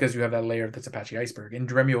because you have that layer that's Apache Iceberg. And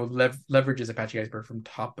Dremio leverages Apache Iceberg from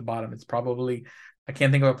top to bottom. It's probably, I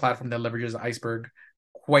can't think of a platform that leverages Iceberg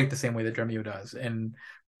quite the same way that Dremio does. And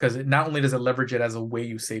because not only does it leverage it as a way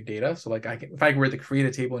you save data, so like if I were to create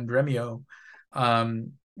a table in Dremio,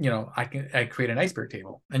 I create an Iceberg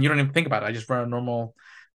table, and you don't even think about it. I just run a normal,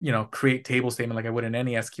 create table statement like I would in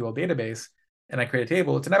any SQL database, and I create a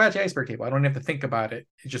table. It's an Apache Iceberg table. I don't have to think about it.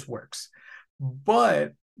 It just works.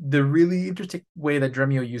 But the really interesting way that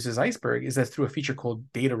Dremio uses Iceberg is that through a feature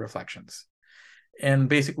called data reflections. And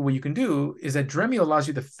basically what you can do is that Dremio allows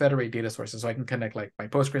you to federate data sources. So I can connect like my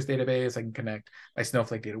Postgres database, I can connect my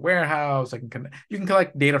Snowflake data warehouse, you can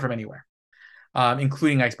collect data from anywhere,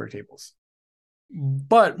 including Iceberg tables.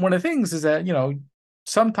 But one of the things is that,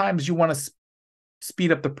 sometimes you want to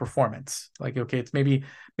speed up the performance. Like, okay, it's maybe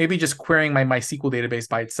just querying my MySQL database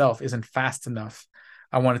by itself isn't fast enough.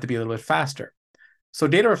 I want it to be a little bit faster. So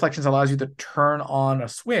data reflections allows you to turn on a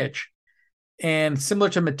switch, and similar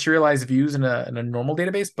to materialized views in a normal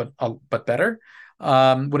database, but better.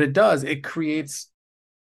 What it does, it creates,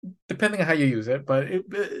 depending on how you use it, but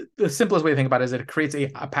the simplest way to think about it is that it creates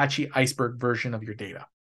a Apache Iceberg version of your data.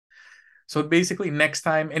 So basically, next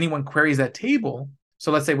time anyone queries that table,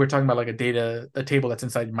 so let's say we're talking about like a table that's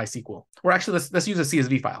inside MySQL, or actually let's use a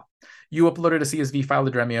CSV file. You uploaded a CSV file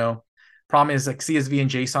to Dremio. Problem is like CSV and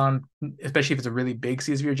JSON, especially if it's a really big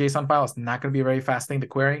CSV or JSON file, it's not going to be a very fast thing to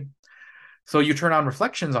query. So you turn on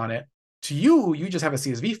reflections on it. To you just have a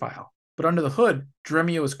CSV file, but under the hood,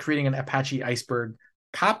 Dremio is creating an Apache Iceberg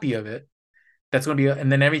copy of it. That's going to be,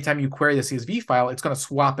 and then every time you query the CSV file, it's going to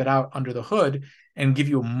swap it out under the hood and give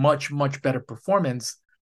you a much, much better performance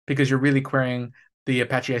because you're really querying the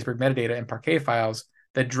Apache Iceberg metadata and Parquet files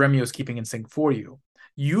that Dremio is keeping in sync for you.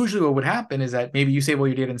 Usually what would happen is that maybe you save all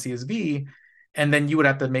your data in CSV, and then you would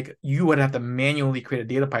have to manually create a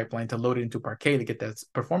data pipeline to load it into Parquet to get that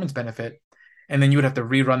performance benefit. And then you would have to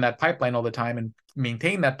rerun that pipeline all the time and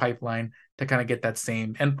maintain that pipeline to kind of get that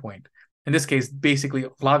same endpoint. In this case, basically, a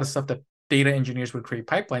lot of the stuff that data engineers would create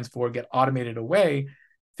pipelines for get automated away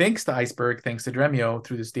thanks to Iceberg, thanks to Dremio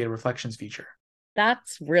through this data reflections feature.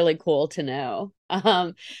 That's really cool to know.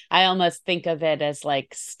 I almost think of it as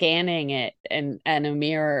like scanning it in a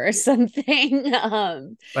mirror or something.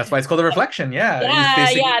 That's why it's called a reflection.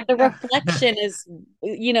 Yeah. The reflection is,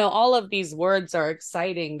 all of these words are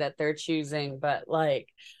exciting that they're choosing, but like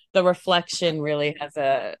the reflection really has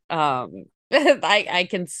a I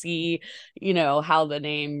can see, how the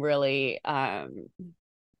name really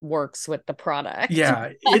works with the product. Yeah,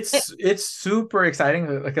 it's super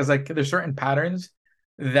exciting because like there's certain patterns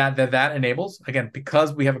that enables, again,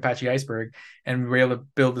 because we have Apache Iceberg and we're able to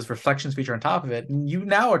build this reflections feature on top of it. And you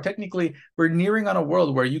now are technically, we're nearing on a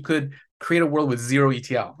world where you could create a world with zero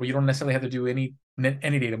ETL, where you don't necessarily have to do any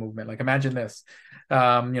data movement. Like imagine this,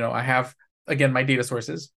 I have, again, my data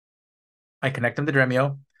sources, I connect them to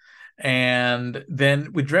Dremio. And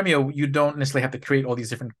then with Dremio, you don't necessarily have to create all these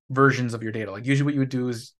different versions of your data. Like usually what you would do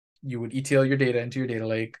is you would ETL your data into your data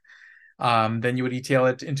lake. Then you would ETL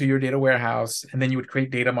it into your data warehouse, and then you would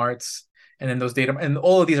create data marts, and then those data, and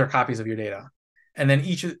all of these are copies of your data. And then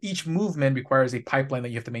each movement requires a pipeline that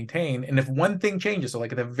you have to maintain. And if one thing changes, so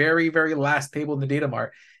like at the very, very last table in the data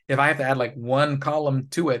mart, if I have to add like one column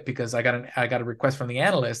to it because I got a request from the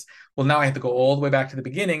analyst, well, now I have to go all the way back to the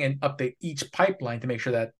beginning and update each pipeline to make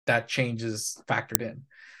sure that that change is factored in.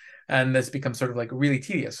 And this becomes sort of like really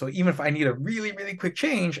tedious. So even if I need a really, really quick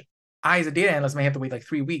change, I, as a data analyst, may have to wait like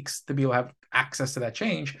 3 weeks to be able to have access to that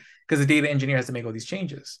change because the data engineer has to make all these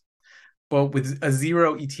changes. But with a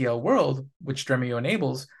zero ETL world, which Dremio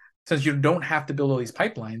enables, since you don't have to build all these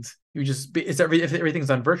pipelines, if everything's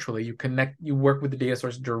done virtually, you work with the data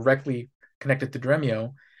source directly connected to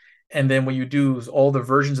Dremio, and then what you do is all the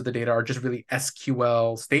versions of the data are just really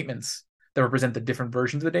SQL statements that represent the different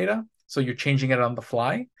versions of the data. So you're changing it on the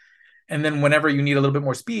fly. And then whenever you need a little bit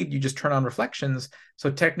more speed, you just turn on reflections. So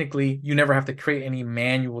technically, you never have to create any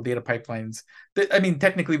manual data pipelines. I mean,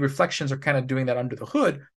 technically, reflections are kind of doing that under the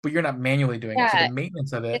hood, but you're not manually doing it. So the Yeah,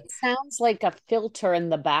 maintenance of it. it sounds like a filter in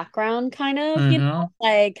the background, kind of, Mm-hmm.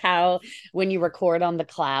 like how when you record on the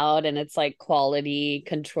cloud and it's like quality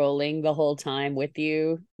controlling the whole time with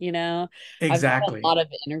you, I've done a Exactly. lot of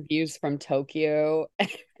interviews from Tokyo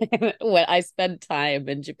when I spend time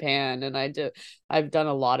in Japan, and I've done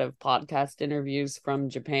a lot of podcast interviews from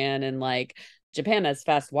Japan, and like Japan has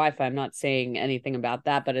fast Wi-Fi. I'm not saying anything about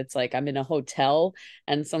that, but it's like I'm in a hotel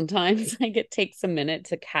and sometimes like it takes a minute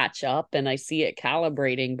to catch up and I see it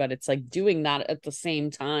calibrating, but it's like doing that at the same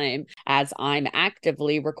time as I'm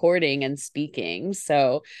actively recording and speaking.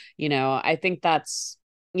 So, I think that's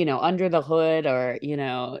under the hood, or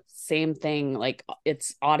same thing, like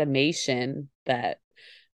it's automation that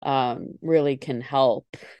really can help.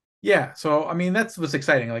 Yeah. So, I mean, that's what's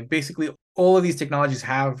exciting. Like, basically, all of these technologies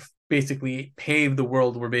have basically paved the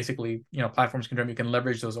world where basically, platforms you can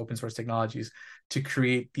leverage those open source technologies to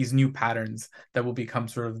create these new patterns that will become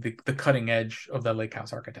sort of the cutting edge of the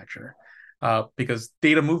lakehouse architecture. Because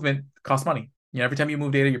data movement costs money. Every time you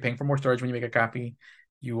move data, you're paying for more storage when you make a copy.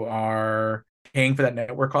 You are paying for that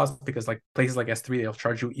network cost because like places like S3, they'll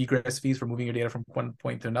charge you egress fees for moving your data from one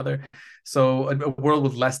point to another. So a world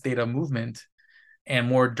with less data movement and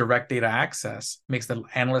more direct data access makes the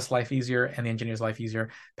analyst's life easier and the engineer's life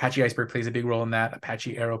easier. Apache Iceberg plays a big role in that.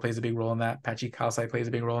 Apache Arrow plays a big role in that. Apache Calcite plays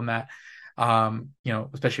a big role in that.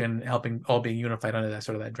 Especially in helping all being unified under that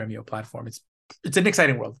sort of that Dremio platform. It's an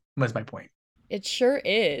exciting world. Was my point. It sure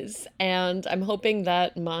is. And I'm hoping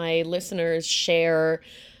that my listeners share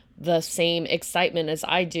the same excitement as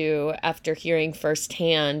I do after hearing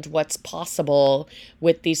firsthand what's possible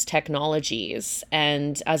with these technologies.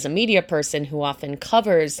 And as a media person who often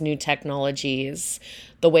covers new technologies,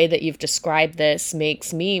 the way that you've described this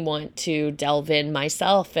makes me want to delve in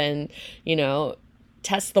myself and,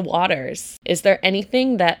 test the waters. Is there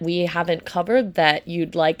anything that we haven't covered that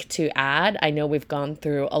you'd like to add? I know we've gone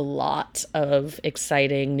through a lot of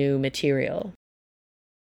exciting new material.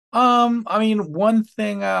 I mean, one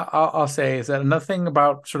thing I'll say is that another thing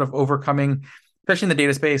about sort of overcoming, especially in the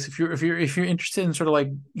data space, if you're interested in sort of like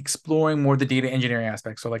exploring more the data engineering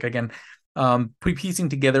aspects. So like again, piecing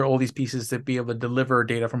together all these pieces to be able to deliver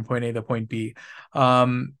data from point A to point B.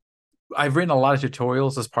 I've written a lot of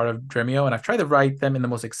tutorials as part of Dremio, and I've tried to write them in the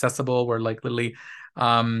most accessible, where like literally,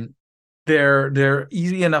 they're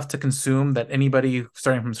easy enough to consume that anybody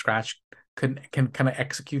starting from scratch can kind of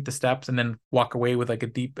execute the steps and then walk away with like a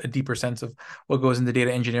deeper sense of what goes into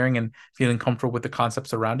data engineering and feeling comfortable with the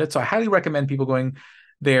concepts around it. So I highly recommend people going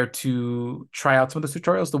there to try out some of those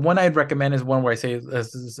tutorials. The one I'd recommend is one where I say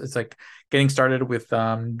it's like getting started with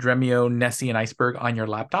Dremio, Nessie, and Iceberg on your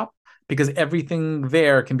laptop, because everything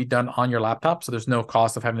there can be done on your laptop. So there's no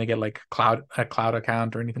cost of having to get like a cloud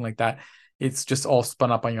account or anything like that. It's just all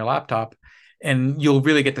spun up on your laptop, and you'll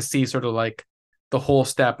really get to see sort of like the whole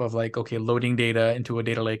step of like, okay, loading data into a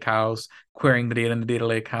data lake house, querying the data in the data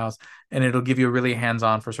lake house, and it'll give you a really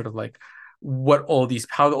hands-on for sort of like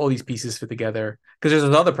how all these pieces fit together. Because there's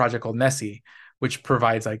another project called Nessie, which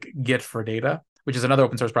provides like Git for data, which is another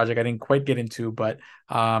open source project I didn't quite get into, but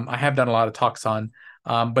I have done a lot of talks on.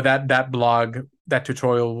 But that blog, that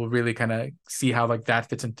tutorial will really kind of see how like that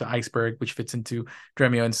fits into Iceberg, which fits into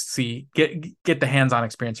Dremio, and get the hands-on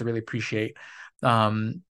experience to really appreciate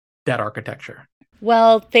that architecture.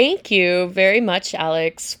 Well, thank you very much,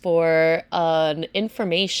 Alex, for an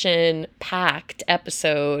information packed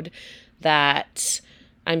episode that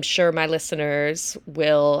I'm sure my listeners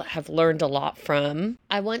will have learned a lot from.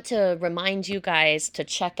 I want to remind you guys to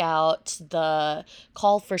check out the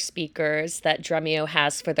call for speakers that Dremio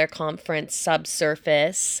has for their conference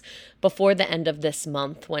Subsurface before the end of this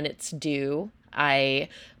month when it's due. I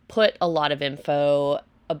put a lot of info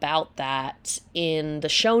about that in the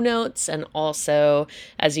show notes and also,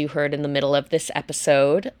 as you heard in the middle of this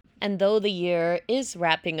episode. And though the year is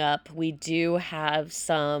wrapping up, we do have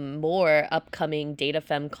some more upcoming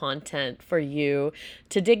DataFem content for you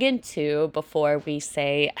to dig into before we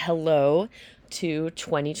say hello to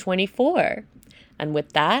 2024. And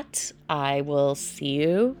with that, I will see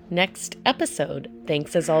you next episode.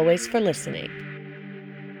 Thanks as always for listening.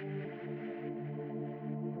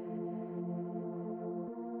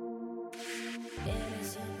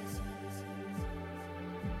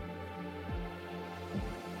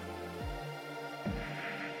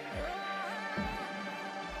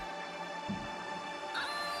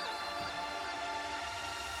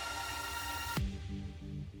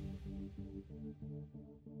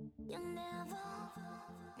 You never